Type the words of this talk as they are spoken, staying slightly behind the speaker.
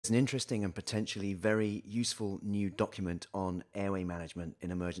It's an interesting and potentially very useful new document on airway management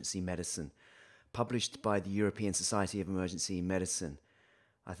in emergency medicine, published by the European Society of Emergency Medicine.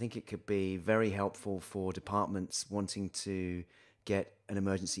 I think it could be very helpful for departments wanting to get an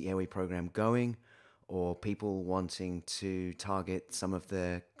emergency airway program going, or people wanting to target some of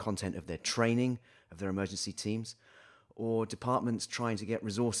the content of their training of their emergency teams, or departments trying to get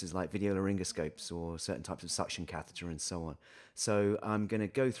resources like videolaryngoscopes or certain types of suction catheter and so on. So I'm going to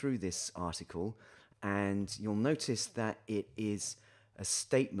go through this article, and you'll notice that it is a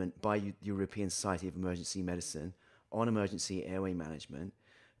statement by the European Society of Emergency Medicine on emergency airway management,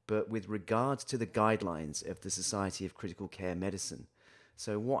 but with regards to the guidelines of the Society of Critical Care Medicine.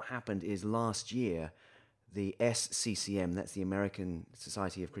 So what happened is last year, the SCCM, that's the American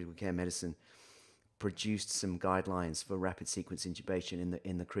Society of Critical Care Medicine, produced some guidelines for rapid sequence intubation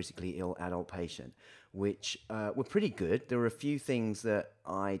in the critically ill adult patient, which were pretty good. There were a few things that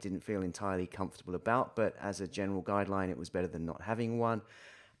I didn't feel entirely comfortable about, but as a general guideline, it was better than not having one.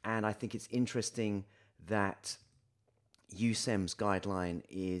 And I think it's interesting that EUSEM's guideline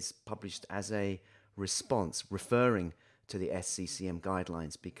is published as a response, referring to the SCCM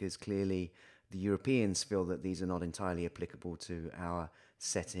guidelines, because clearly the Europeans feel that these are not entirely applicable to our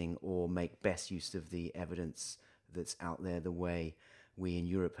setting or make best use of the evidence that's out there the way we in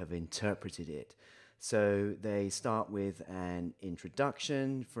Europe have interpreted it. So they start with an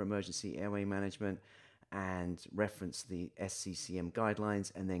introduction for emergency airway management and reference the SCCM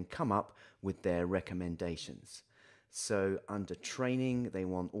guidelines, and then come up with their recommendations. So under training, they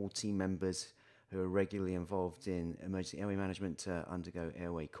want all team members who are regularly involved in emergency airway management to undergo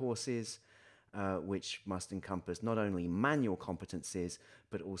airway courses, which must encompass not only manual competencies,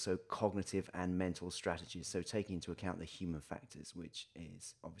 but also cognitive and mental strategies. So taking into account the human factors, which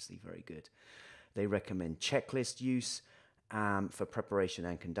is obviously very good. They recommend checklist use for preparation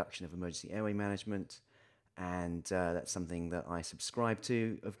and conduction of emergency airway management. And that's something that I subscribe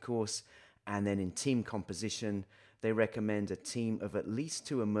to, of course. And then in team composition, they recommend a team of at least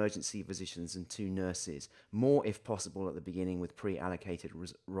 2 emergency physicians and 2 nurses, more if possible at the beginning, with pre-allocated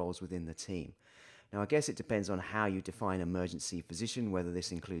roles within the team. Now, I guess it depends on how you define emergency physician, whether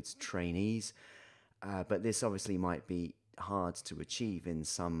this includes trainees, but this obviously might be hard to achieve in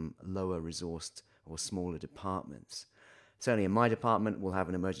some lower resourced or smaller departments. Certainly in my department, we'll have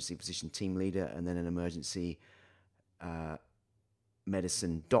an emergency physician team leader and then an emergency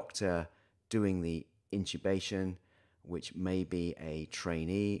medicine doctor doing the intubation, which may be a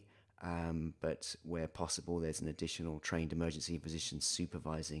trainee, but where possible, there's an additional trained emergency physician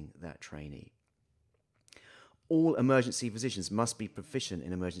supervising that trainee. All emergency physicians must be proficient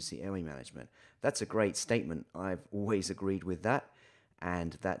in emergency airway management. That's a great statement. I've always agreed with that,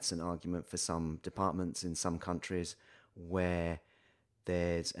 and that's an argument for some departments in some countries where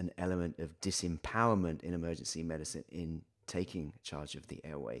there's an element of disempowerment in emergency medicine in taking charge of the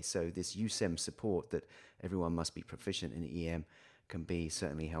airway. So this EUSEM support that everyone must be proficient in EM can be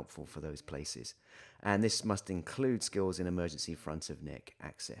certainly helpful for those places. And this must include skills in emergency front of neck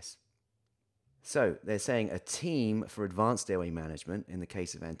access. So they're saying a team for advanced airway management in the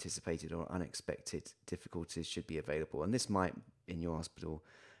case of anticipated or unexpected difficulties should be available. And this might, in your hospital,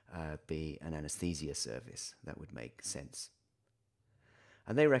 be an anesthesia service. That would make sense.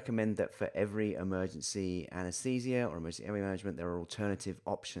 And they recommend that for every emergency anesthesia or emergency airway management, there are alternative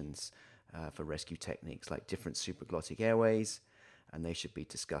options for rescue techniques, like different supraglottic airways, and they should be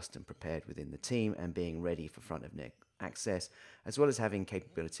discussed and prepared within the team and being ready for front of neck access, as well as having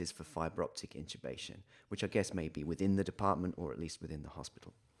capabilities for fiber optic intubation, which I guess may be within the department or at least within the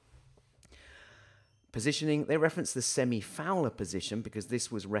hospital. Positioning, they reference the semi-Fowler position because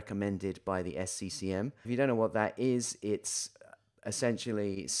this was recommended by the SCCM. If you don't know what that is, it's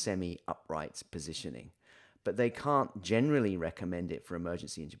essentially semi-upright positioning. But they can't generally recommend it for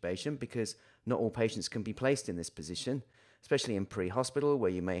emergency intubation because not all patients can be placed in this position, especially in pre-hospital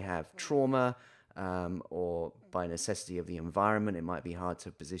where you may have trauma, or by necessity of the environment, it might be hard to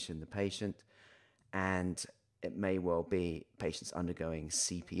position the patient. And it may well be patients undergoing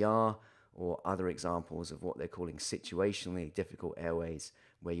CPR or other examples of what they're calling situationally difficult airways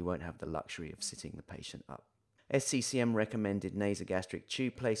where you won't have the luxury of sitting the patient up. SCCM recommended nasogastric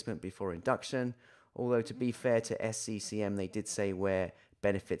tube placement before induction, although to be fair to SCCM, they did say where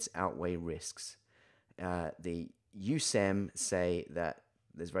benefits outweigh risks. The EUSEM say that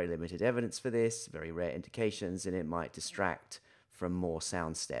there's very limited evidence for this, very rare indications, and it might distract from more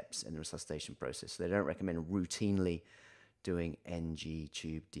sound steps in the resuscitation process. So they don't recommend routinely doing NG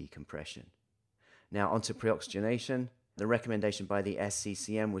tube decompression. Now onto preoxygenation. The recommendation by the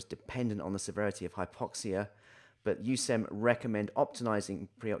SCCM was dependent on the severity of hypoxia, But EUSEM recommend optimizing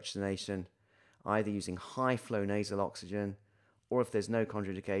preoxygenation, either using high flow nasal oxygen, or if there's no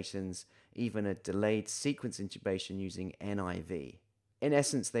contraindications, even a delayed sequence intubation using NIV. In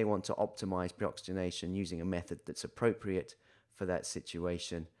essence, they want to optimize preoxygenation using a method that's appropriate for that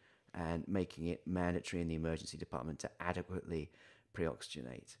situation and making it mandatory in the emergency department to adequately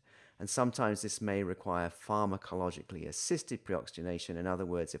preoxygenate. And sometimes this may require pharmacologically assisted preoxygenation. In other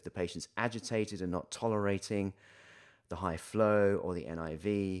words, if the patient's agitated and not tolerating the high flow or the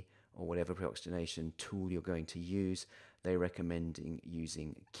NIV or whatever preoxygenation tool you're going to use, they're recommending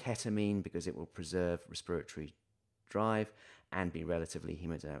using ketamine because it will preserve respiratory drive and be relatively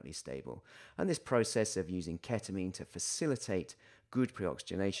hemodynamically stable. And this process of using ketamine to facilitate good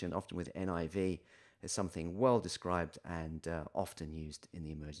preoxygenation, often with NIV, is something well described and often used in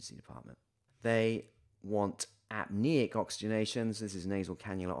the emergency department. They want apneic oxygenations. This is nasal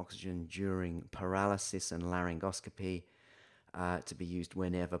cannula oxygen during paralysis and laryngoscopy to be used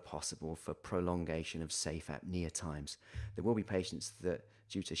whenever possible for prolongation of safe apnea times. There will be patients that,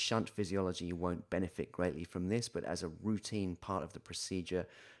 due to shunt physiology, won't benefit greatly from this, but as a routine part of the procedure,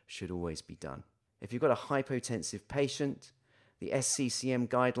 should always be done. If you've got a hypotensive patient, the SCCM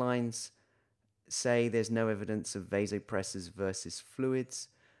Guidelines say there's no evidence of vasopressors versus fluids.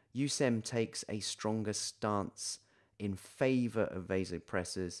 EUSEM takes a stronger stance in favor of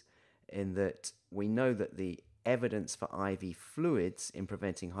vasopressors in that we know that the evidence for IV fluids in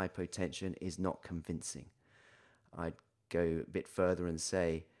preventing hypotension is not convincing. I'd go a bit further and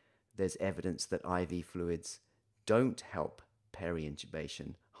say there's evidence that IV fluids don't help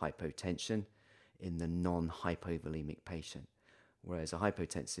peri-intubation hypotension in the non-hypovolemic patient. Whereas a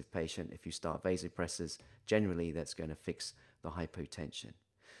hypotensive patient, if you start vasopressors, generally that's going to fix the hypotension.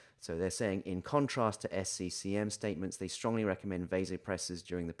 So they're saying, in contrast to SCCM statements, they strongly recommend vasopressors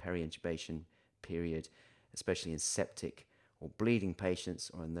during the peri-intubation period, especially in septic or bleeding patients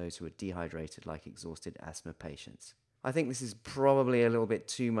or in those who are dehydrated, like exhausted asthma patients. I think this is probably a little bit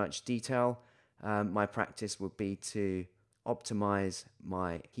too much detail. My practice would be to optimize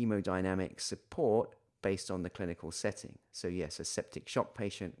my hemodynamic support based on the clinical setting. So yes, a septic shock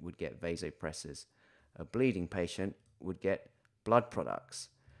patient would get vasopressors. A bleeding patient would get blood products.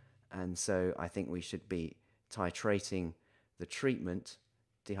 And so I think we should be titrating the treatment.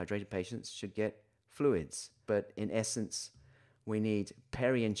 Dehydrated patients should get fluids. But in essence, we need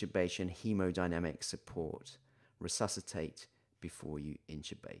peri-intubation hemodynamic support. Resuscitate before you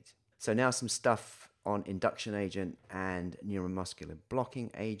intubate. So now some stuff on induction agent and neuromuscular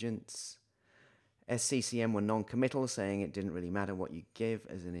blocking agents. SCCM were non-committal, saying it didn't really matter what you give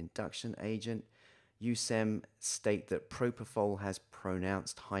as an induction agent. EUSEM state that propofol has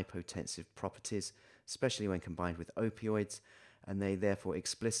pronounced hypotensive properties, especially when combined with opioids, and they therefore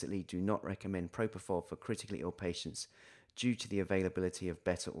explicitly do not recommend propofol for critically ill patients due to the availability of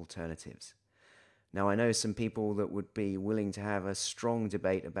better alternatives. Now, I know some people that would be willing to have a strong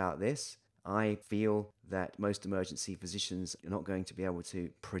debate about this. I feel that most emergency physicians are not going to be able to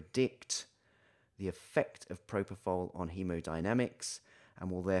predict the effect of propofol on hemodynamics and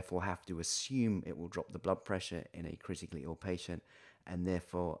will therefore have to assume it will drop the blood pressure in a critically ill patient and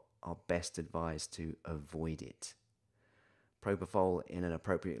therefore are best advised to avoid it. Propofol in an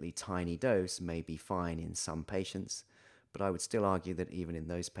appropriately tiny dose may be fine in some patients, but I would still argue that even in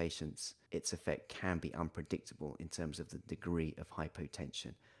those patients, its effect can be unpredictable in terms of the degree of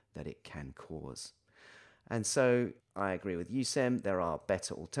hypotension that it can cause. And so I agree with EUSEM, there are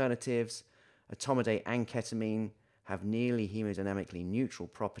better alternatives. Etomidate and ketamine have nearly hemodynamically neutral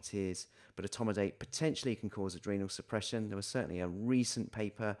properties, but etomidate potentially can cause adrenal suppression. There was certainly a recent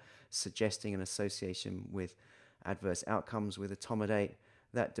paper suggesting an association with adverse outcomes with etomidate.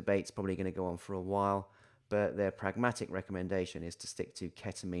 That debate's probably going to go on for a while, but their pragmatic recommendation is to stick to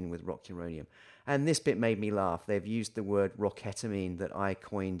ketamine with rocuronium. And this bit made me laugh. They've used the word roketamine that I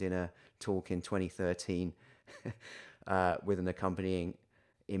coined in a talk in 2013 with an accompanying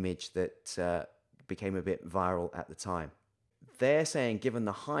image that became a bit viral at the time. They're saying, given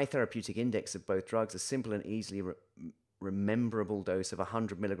the high therapeutic index of both drugs, a simple and easily rememberable dose of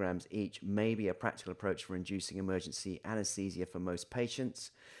 100 milligrams each may be a practical approach for inducing emergency anesthesia for most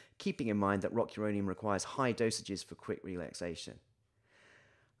patients, keeping in mind that rocuronium requires high dosages for quick relaxation.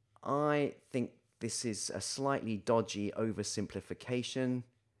 I think this is a slightly dodgy oversimplification.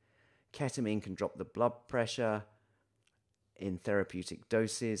 Ketamine can drop the blood pressure in therapeutic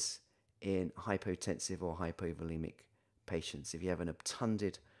doses in hypotensive or hypovolemic patients. If you have an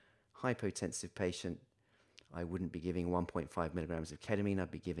obtunded hypotensive patient, I wouldn't be giving 1.5 milligrams of ketamine.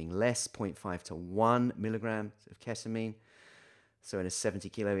 I'd be giving less, 0.5 to 1 milligrams of ketamine. So in a 70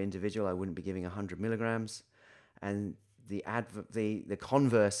 kilo individual, I wouldn't be giving 100 milligrams. And the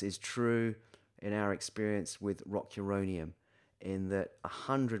converse is true in our experience with rocuronium, in that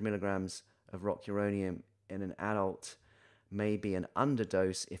 100 milligrams of rocuronium in an adult may be an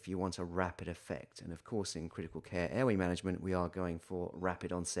underdose if you want a rapid effect. And of course, in critical care airway management, we are going for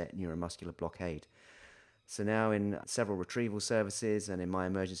rapid onset neuromuscular blockade. So now in several retrieval services and in my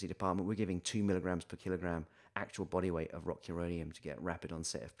emergency department, we're giving 2 milligrams per kilogram actual body weight of rocuronium to get rapid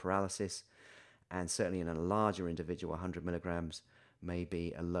onset of paralysis. And certainly in a larger individual, 100 milligrams may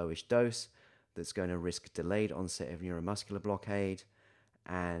be a lowish dose that's going to risk delayed onset of neuromuscular blockade.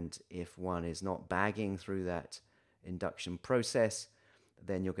 And if one is not bagging through that induction process,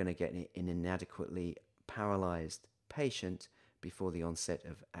 then you're going to get an inadequately paralyzed patient before the onset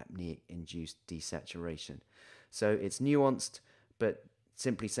of apneic-induced desaturation. So it's nuanced, but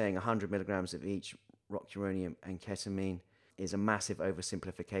simply saying 100 milligrams of each rocuronium and ketamine is a massive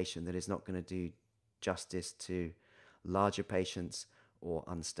oversimplification that is not going to do justice to larger patients or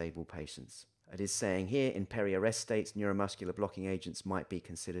unstable patients. It is saying here in peri-arrest states, neuromuscular blocking agents might be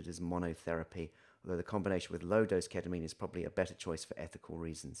considered as monotherapy, although the combination with low-dose ketamine is probably a better choice for ethical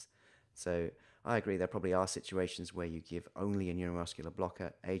reasons. So I agree there probably are situations where you give only a neuromuscular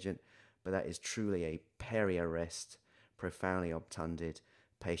blocker agent, but that is truly a peri-arrest, profoundly obtunded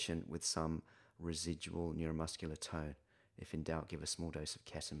patient with some residual neuromuscular tone. If in doubt, give a small dose of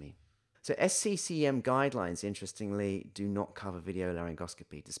ketamine. So SCCM guidelines, interestingly, do not cover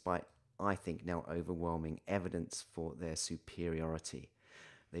videolaryngoscopy, despite, I think, now overwhelming evidence for their superiority.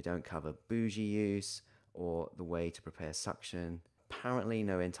 They don't cover Bougie use or the way to prepare suction. Apparently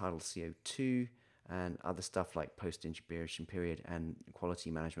no End-Tidal CO2 and other stuff like post-intubation period and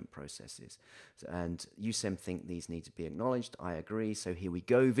quality management processes. And EUSEM think these need to be acknowledged. I agree. So here we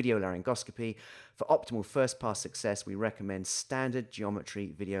go. Videolaryngoscopy. For optimal first pass success, we recommend standard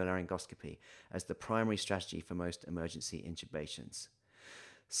geometry videolaryngoscopy as the primary strategy for most emergency intubations.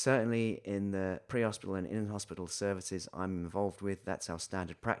 Certainly in the pre-hospital and in-hospital services I'm involved with, that's our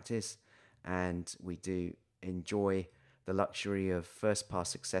standard practice. And we do enjoy the luxury of first pass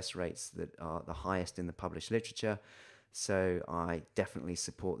success rates that are the highest in the published literature. So I definitely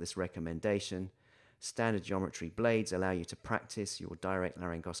support this recommendation. Standard geometry blades allow you to practice your direct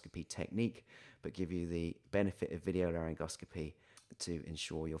laryngoscopy technique, but give you the benefit of videolaryngoscopy to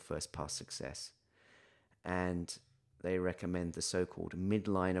ensure your first pass success. And they recommend the so-called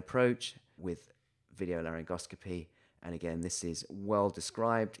midline approach with videolaryngoscopy. And again, this is well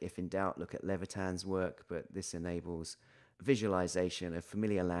described. If in doubt, look at Levitan's work, but this enables visualization of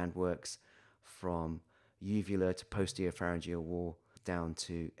familiar landworks from uvula to posterior pharyngeal wall down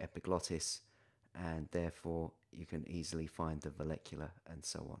to epiglottis, and therefore you can easily find the vallecula and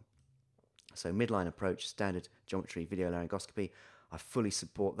so on. So midline approach, standard geometry videolaryngoscopy, I fully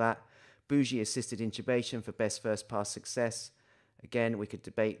support that. Bougie assisted intubation for best first pass success. Again, we could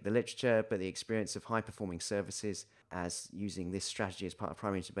debate the literature, but the experience of high-performing services as using this strategy as part of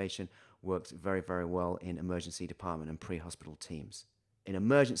primary intubation works very, very well in emergency department and pre-hospital teams. In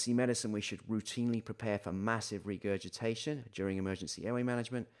emergency medicine, we should routinely prepare for massive regurgitation during emergency airway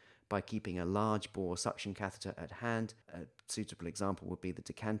management by keeping a large bore suction catheter at hand. A suitable example would be the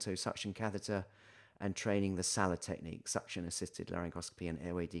Decanto suction catheter, and training the SALA technique, suction-assisted laryngoscopy and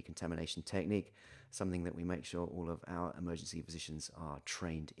airway decontamination technique, something that we make sure all of our emergency physicians are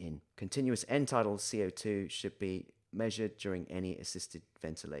trained in. Continuous end-tidal CO2 should be measured during any assisted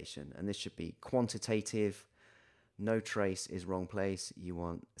ventilation, and this should be quantitative. No trace is wrong place. You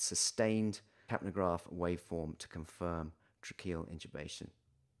want sustained capnograph waveform to confirm tracheal intubation.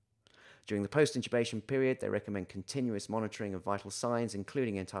 During the post-intubation period, they recommend continuous monitoring of vital signs,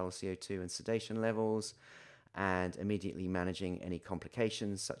 including end-tidal CO2 and sedation levels, and immediately managing any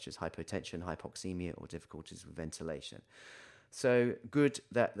complications such as hypotension, hypoxemia, or difficulties with ventilation. So good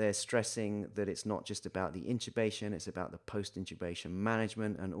that they're stressing that it's not just about the intubation, it's about the post-intubation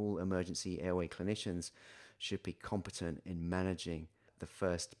management, and all emergency airway clinicians should be competent in managing the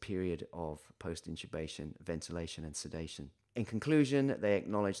first period of post-intubation ventilation and sedation. In conclusion, they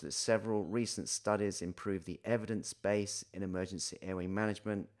acknowledge that several recent studies improve the evidence base in emergency airway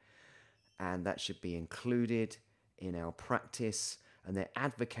management, and that should be included in our practice, and they're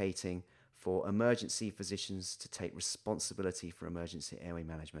advocating for emergency physicians to take responsibility for emergency airway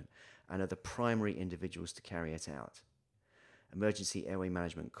management and are the primary individuals to carry it out. Emergency airway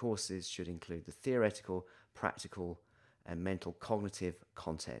management courses should include the theoretical, practical, and mental cognitive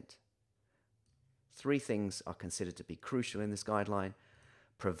content. 3 things are considered to be crucial in this guideline: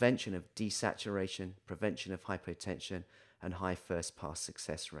 prevention of desaturation, prevention of hypotension, and high first pass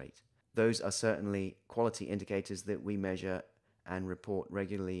success rate. Those are certainly quality indicators that we measure and report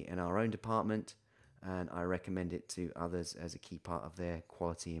regularly in our own department, and I recommend it to others as a key part of their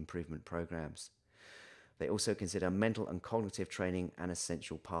quality improvement programs. They also consider mental and cognitive training an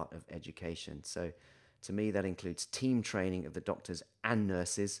essential part of education. So to me, that includes team training of the doctors and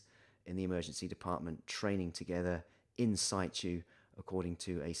nurses in the emergency department, training together in situ according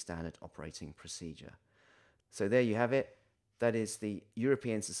to a standard operating procedure. So there you have it. That is the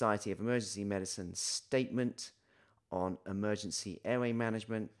European Society of Emergency Medicine statement on emergency airway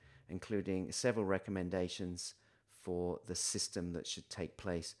management, including several recommendations for the system that should take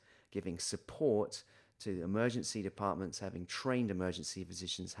place, giving support to emergency departments, having trained emergency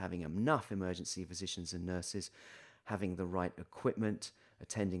physicians, having enough emergency physicians and nurses, having the right equipment,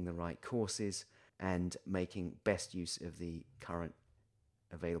 attending the right courses, and making best use of the current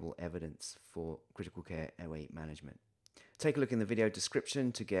available evidence for critical care airway management. Take a look in the video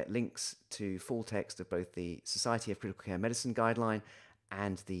description to get links to full text of both the Society of Critical Care Medicine guideline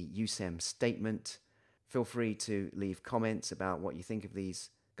and the EUSEM statement. Feel free to leave comments about what you think of these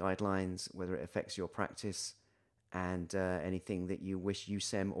guidelines, whether it affects your practice, and anything that you wish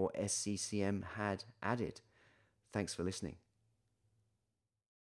EUSEM or SCCM had added. Thanks for listening.